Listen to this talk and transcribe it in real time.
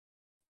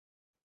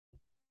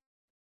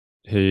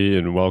Hey,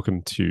 and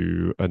welcome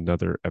to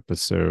another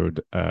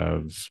episode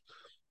of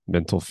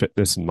mental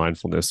fitness and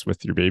mindfulness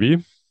with your baby.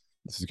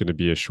 This is going to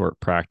be a short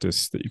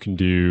practice that you can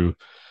do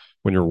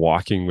when you're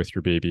walking with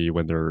your baby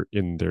when they're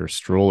in their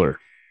stroller.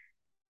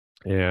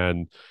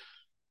 And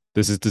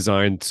this is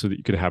designed so that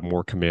you can have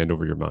more command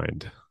over your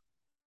mind.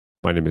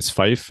 My name is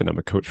Fife, and I'm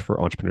a coach for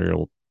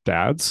entrepreneurial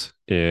dads.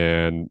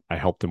 And I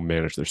help them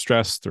manage their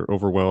stress, their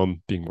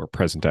overwhelm, being more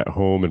present at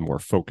home and more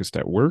focused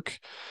at work,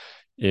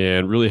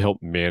 and really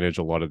help manage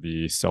a lot of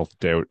the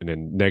self-doubt and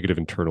then negative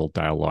internal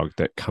dialogue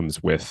that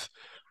comes with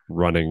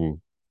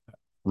running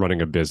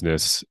running a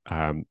business,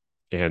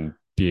 and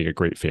being a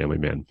great family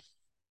man.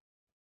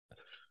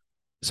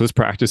 So this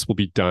practice will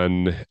be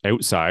done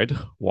outside,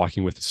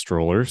 walking with a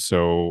stroller.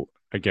 So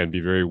again, be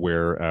very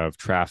aware of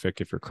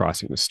traffic if you're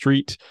crossing the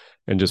street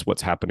and just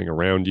what's happening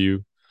around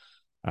you.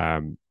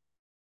 Um,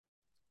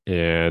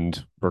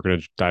 and we're going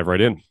to dive right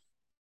in.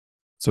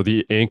 So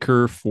the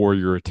anchor for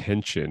your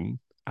attention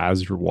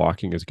as you're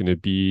walking is going to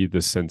be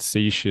the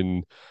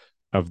sensation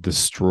of the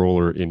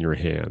stroller in your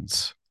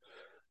hands.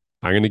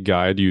 I'm going to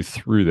guide you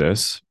through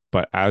this,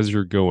 but as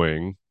you're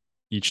going,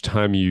 each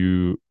time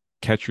you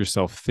catch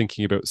yourself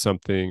thinking about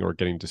something or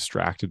getting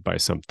distracted by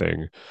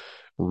something,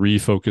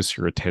 refocus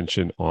your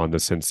attention on the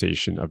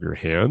sensation of your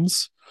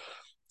hands.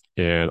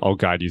 And I'll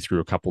guide you through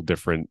a couple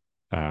different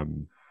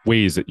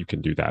ways that you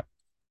can do that.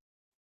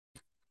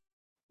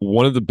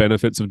 One of the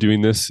benefits of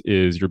doing this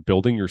is you're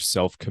building your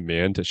self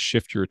command to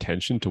shift your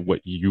attention to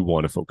what you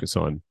want to focus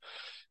on.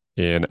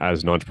 And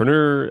as an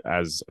entrepreneur,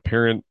 as a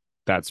parent,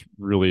 that's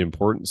really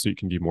important so you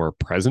can be more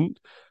present.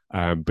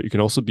 But you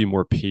can also be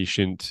more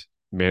patient,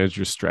 manage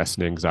your stress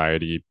and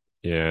anxiety.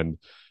 And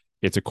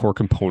it's a core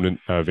component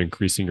of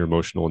increasing your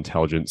emotional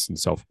intelligence and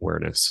self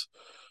awareness.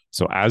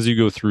 So as you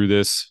go through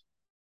this,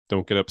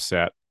 don't get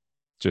upset.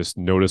 Just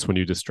notice when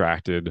you're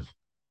distracted,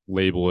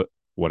 label it,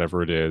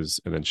 whatever it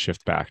is, and then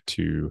shift back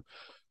to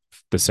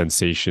the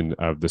sensation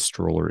of the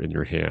stroller in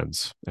your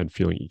hands and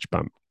feeling each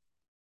bump.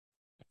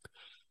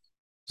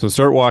 So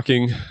start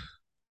walking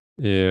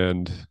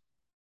and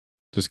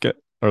just get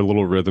a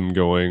little rhythm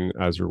going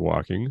as you're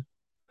walking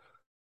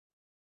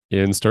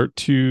and start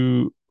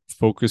to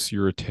focus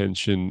your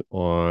attention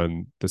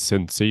on the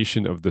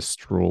sensation of the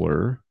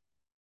stroller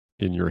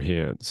in your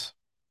hands.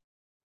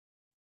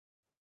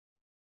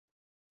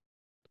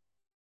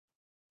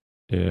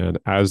 And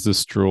as the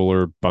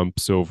stroller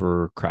bumps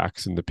over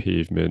cracks in the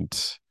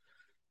pavement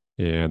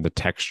and the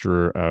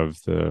texture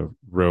of the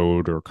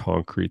road or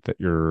concrete that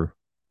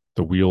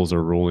the wheels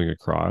are rolling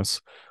across,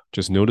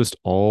 just notice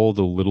all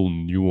the little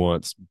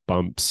nuanced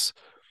bumps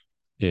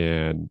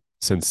and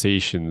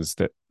sensations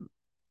that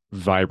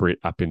vibrate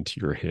up into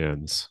your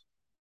hands.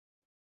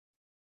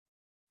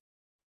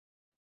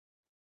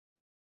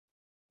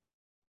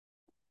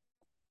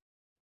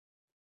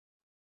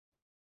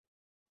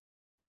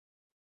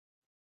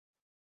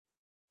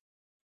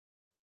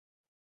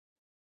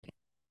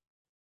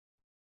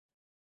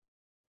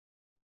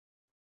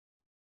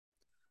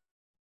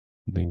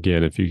 And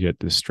again, if you get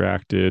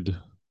distracted,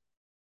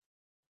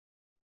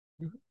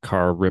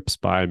 car rips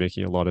by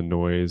making a lot of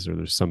noise, or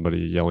there's somebody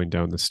yelling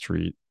down the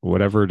street,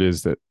 whatever it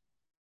is that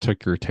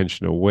took your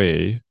attention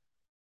away,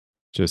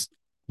 just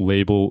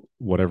label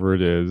whatever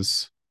it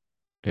is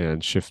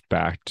and shift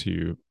back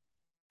to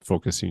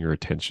focusing your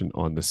attention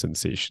on the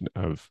sensation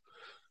of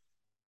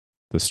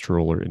the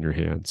stroller in your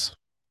hands.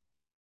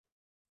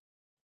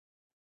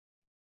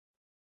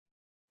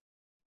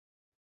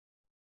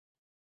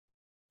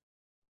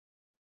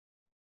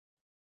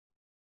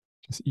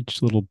 Just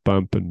each little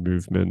bump and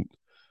movement.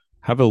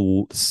 Have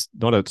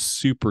not a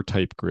super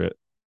tight grip,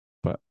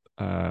 but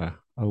a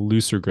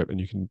looser grip, and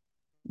you can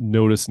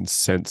notice and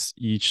sense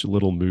each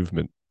little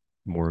movement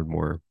more and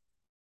more.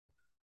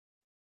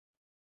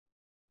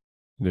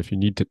 And if you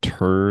need to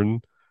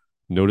turn,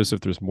 notice if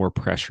there's more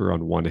pressure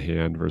on one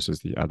hand versus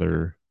the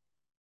other,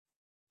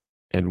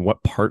 and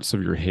what parts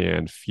of your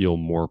hand feel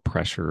more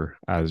pressure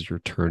as you're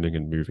turning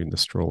and moving the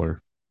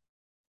stroller.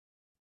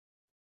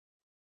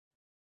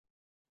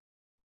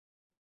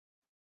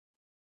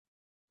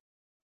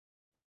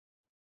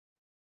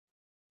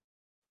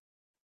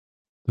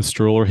 The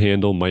stroller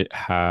handle might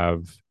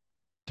have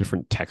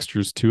different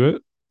textures to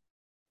it.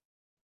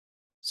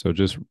 So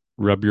just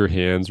rub your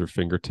hands or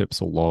fingertips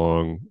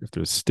along if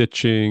there's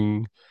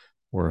stitching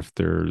or if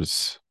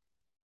there's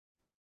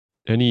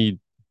any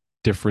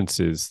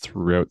differences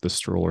throughout the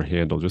stroller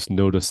handle. Just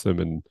notice them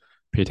and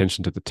pay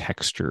attention to the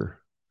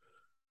texture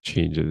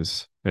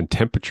changes and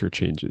temperature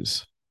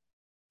changes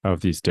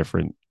of these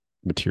different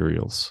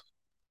materials.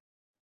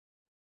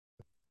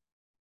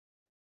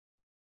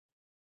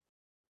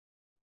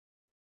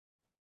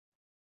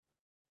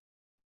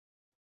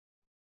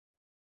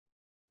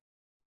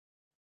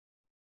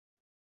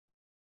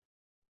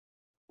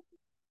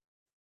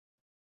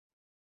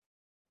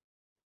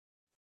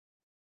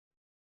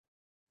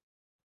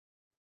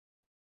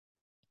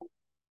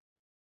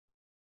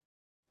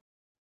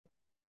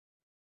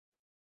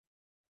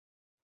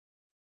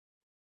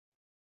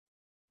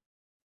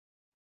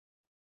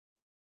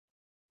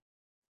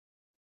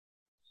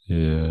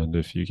 And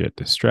if you get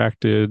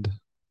distracted,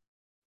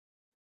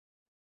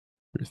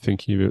 you're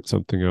thinking about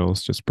something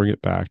else, just bring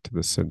it back to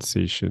the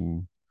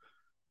sensation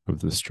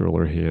of the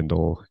stroller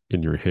handle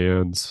in your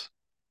hands.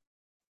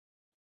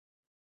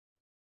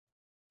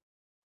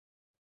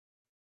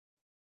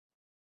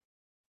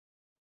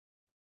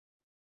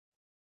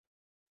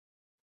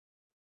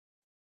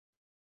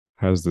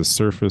 Has the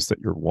surface that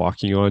you're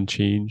walking on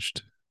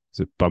changed?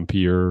 Is it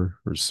bumpier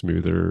or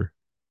smoother?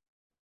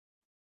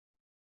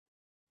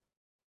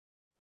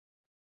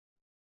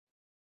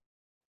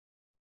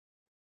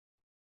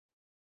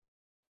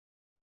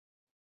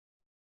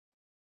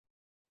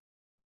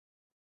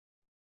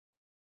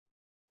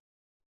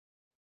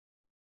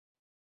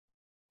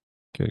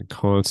 Again,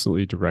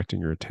 constantly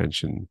directing your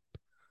attention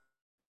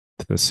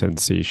to the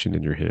sensation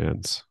in your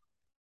hands.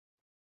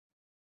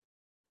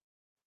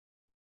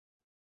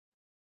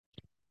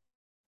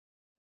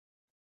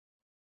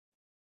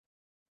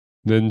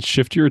 Then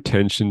shift your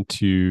attention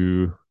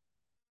to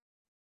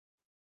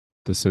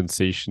the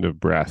sensation of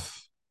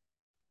breath.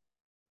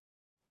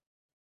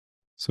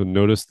 So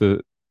notice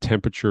the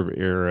temperature of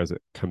air as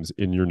it comes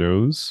in your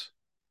nose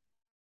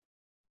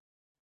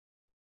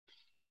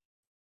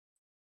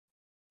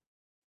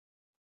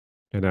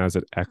and as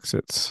it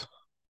exits.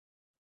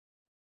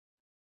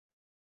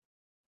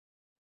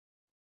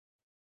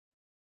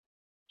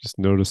 Just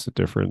notice the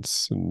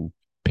difference and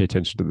pay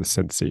attention to the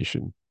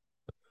sensation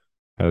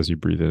as you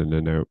breathe in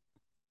and out.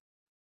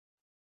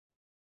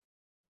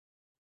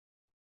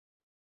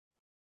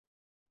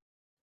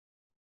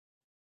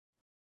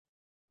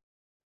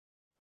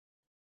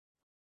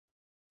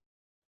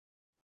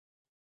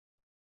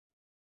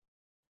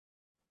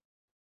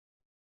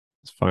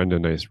 Just find a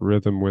nice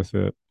rhythm with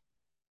it.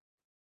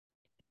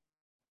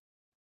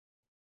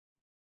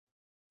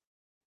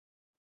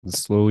 And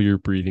slowly you're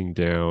breathing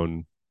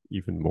down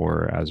even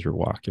more as you're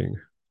walking.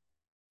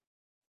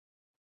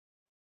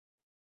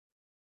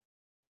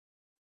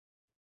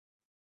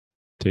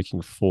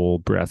 Taking full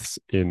breaths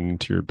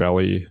into your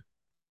belly.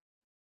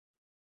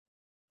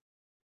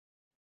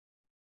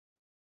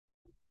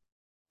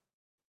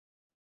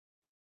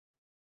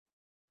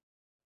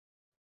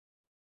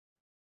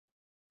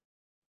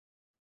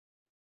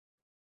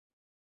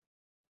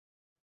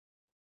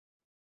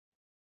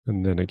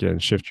 And then again,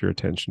 shift your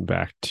attention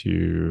back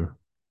to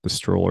the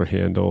stroller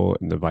handle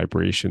and the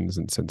vibrations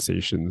and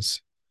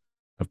sensations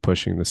of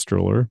pushing the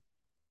stroller.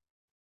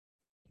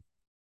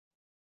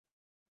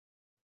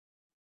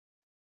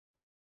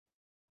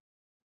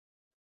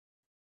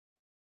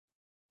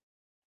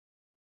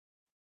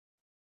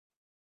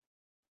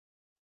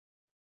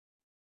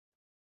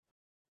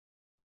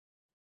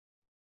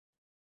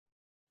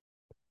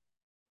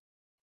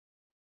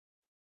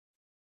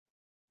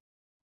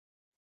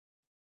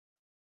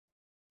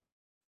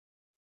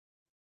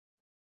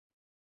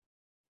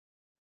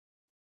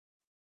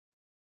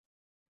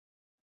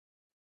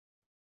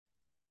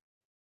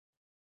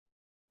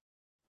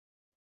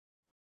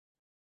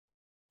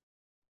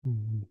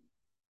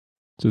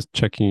 Just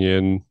checking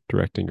in,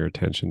 directing your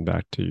attention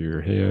back to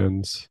your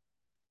hands.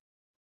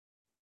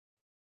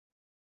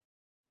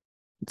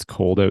 It's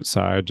cold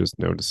outside, just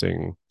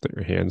noticing that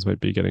your hands might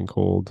be getting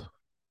cold.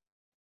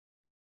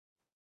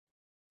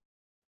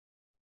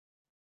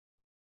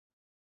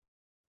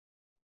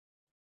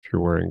 If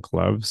you're wearing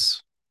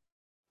gloves,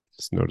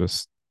 just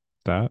notice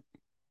that.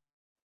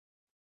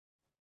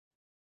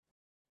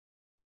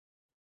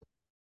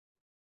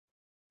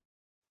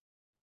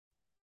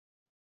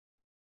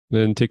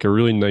 Then take a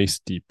really nice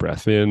deep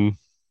breath in,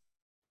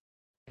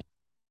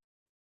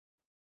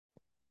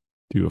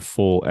 do a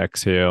full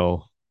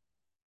exhale,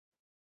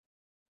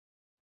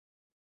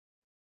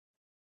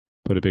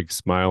 put a big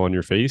smile on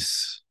your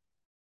face,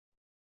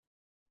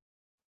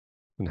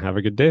 and have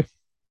a good day.